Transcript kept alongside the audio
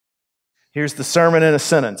Here's the sermon in a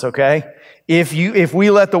sentence, okay? If we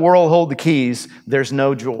let the world hold the keys, there's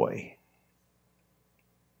no joy.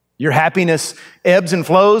 Your happiness ebbs and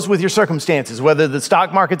flows with your circumstances, whether the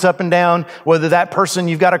stock market's up and down, whether that person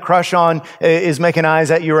you've got a crush on is making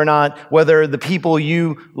eyes at you or not, whether the people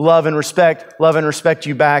you love and respect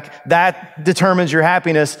you back. That determines your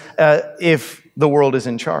happiness if the world is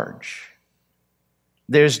in charge.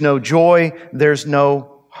 There's no joy, there's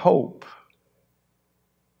no hope.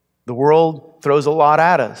 The world throws a lot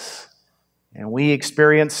at us, and we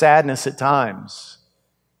experience sadness at times.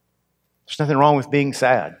 There's nothing wrong with being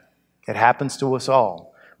sad. It happens to us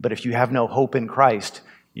all. But if you have no hope in Christ,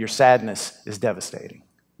 your sadness is devastating.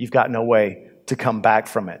 You've got no way to come back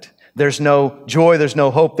from it. There's no joy, there's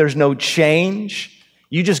no hope, there's no change.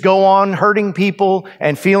 You just go on hurting people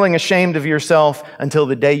and feeling ashamed of yourself until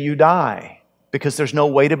the day you die, because there's no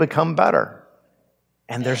way to become better.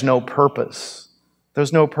 And there's no purpose.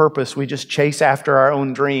 There's no purpose. We just chase after our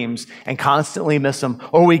own dreams and constantly miss them.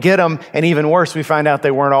 Or we get them, and even worse, we find out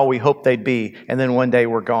they weren't all we hoped they'd be, and then one day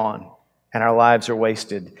we're gone, and our lives are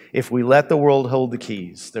wasted. If we let the world hold the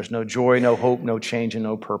keys, there's no joy, no hope, no change, and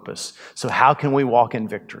no purpose. So how can we walk in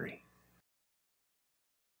victory?